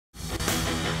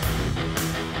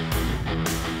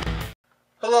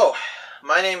Hello,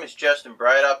 my name is Justin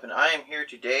Brydup, and I am here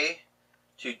today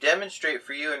to demonstrate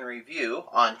for you and review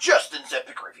on Justin's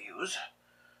Epic Reviews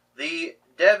the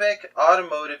Devek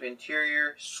Automotive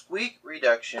Interior Squeak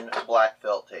Reduction Black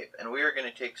Felt Tape. And we are going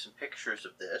to take some pictures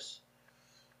of this.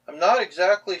 I'm not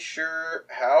exactly sure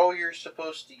how you're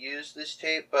supposed to use this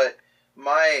tape, but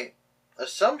my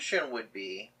assumption would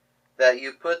be that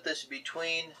you put this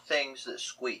between things that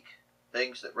squeak,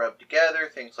 things that rub together,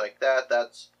 things like that.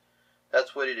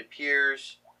 That's what it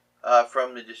appears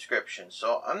from the description.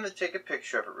 So I'm going to take a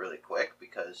picture of it really quick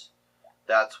because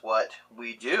that's what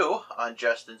we do on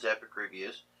Justin's Epic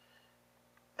Reviews.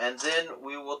 And then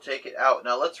we will take it out.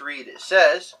 Now let's read. It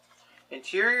says,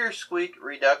 Interior Squeak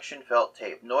Reduction Felt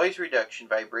Tape. Noise reduction,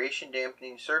 vibration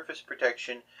dampening, surface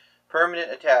protection, permanent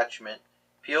attachment.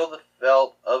 Peel the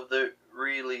felt of the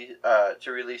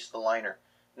to release the liner.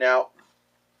 Now,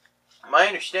 my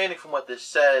understanding from what this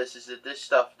says is that this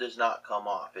stuff does not come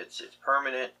off. It's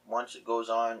permanent. Once it goes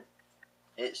on,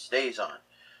 it stays on.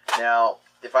 Now,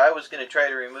 if I was going to try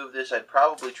to remove this, I'd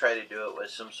probably try to do it with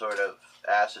some sort of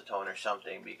acetone or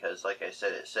something, because like I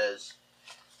said, it says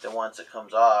that once it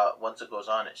comes off, once it goes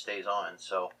on, it stays on.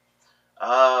 So,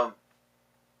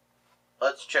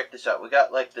 let's check this out. We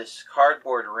got like this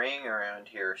cardboard ring around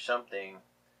here or something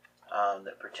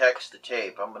that protects the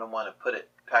tape. I'm going to want to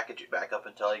package it back up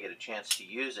until I get a chance to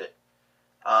use it.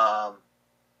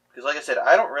 Because like I said,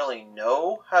 I don't really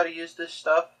know how to use this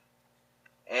stuff.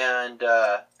 And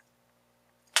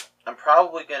I'm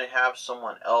probably going to have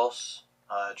someone else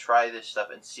try this stuff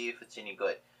and see if it's any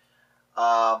good.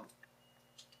 Come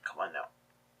on now.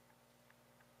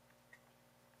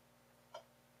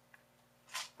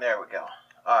 There we go.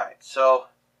 Alright, so,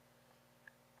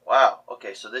 wow.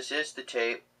 Okay, so this is the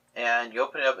tape. And you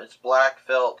open it up, it's black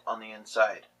felt on the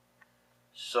inside.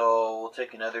 So we'll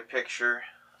take another picture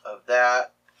of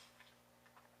that,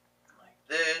 like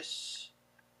this.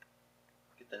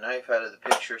 Get the knife out of the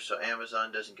picture so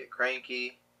Amazon doesn't get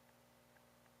cranky.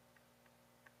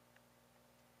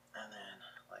 And then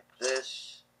like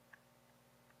this.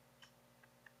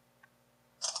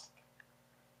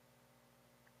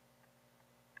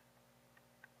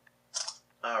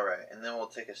 Alright, and then we'll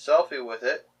take a selfie with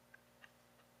it,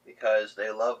 because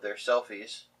they love their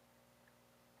selfies.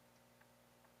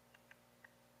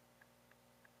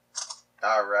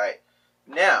 Alright.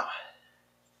 Now,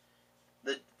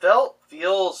 the felt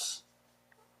feels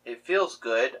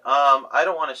good. I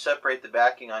don't want to separate the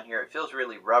backing on here. It feels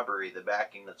really rubbery, the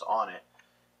backing that's on it.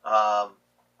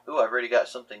 Ooh, I've already got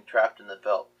something trapped in the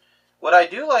felt. What I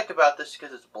do like about this,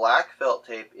 because it's black felt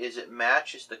tape, is it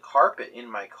matches the carpet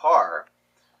in my car.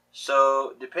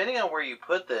 So depending on where you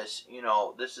put this, you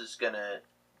know, this is gonna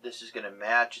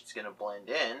match. It's gonna blend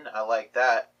in. I like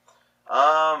that.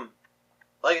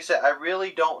 Like I said, I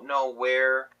really don't know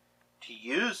where to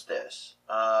use this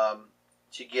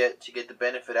to get the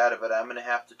benefit out of it. I'm gonna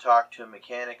have to talk to a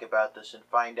mechanic about this and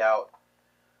find out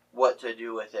what to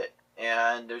do with it.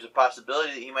 And there's a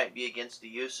possibility that he might be against the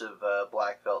use of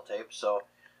black felt tape. So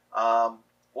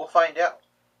we'll find out.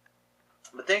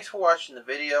 But thanks for watching the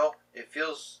video.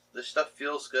 This stuff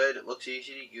feels good. It looks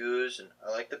easy to use, and I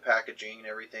like the packaging and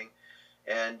everything.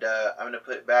 And I'm going to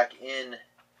put it back in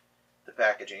the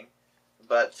packaging.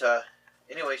 But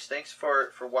anyways, thanks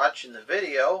for watching the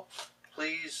video.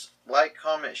 Please like,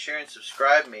 comment, share, and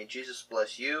subscribe. May Jesus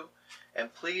bless you.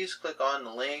 And please click on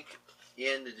the link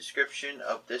in the description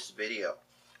of this video.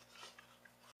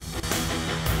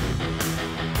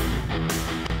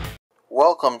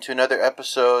 Welcome to another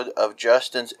episode of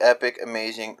Justin's Epic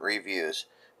Amazing Reviews.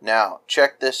 Now,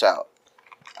 check this out.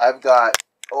 I've got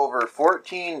over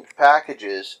 14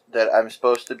 packages that I'm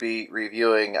supposed to be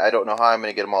reviewing. I don't know how I'm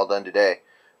going to get them all done today.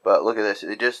 But look at this.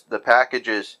 The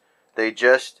packages, they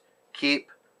just keep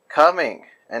coming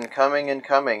and coming and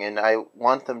coming. And I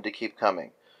want them to keep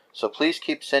coming. So please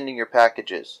keep sending your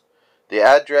packages. The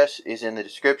address is in the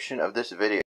description of this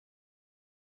video.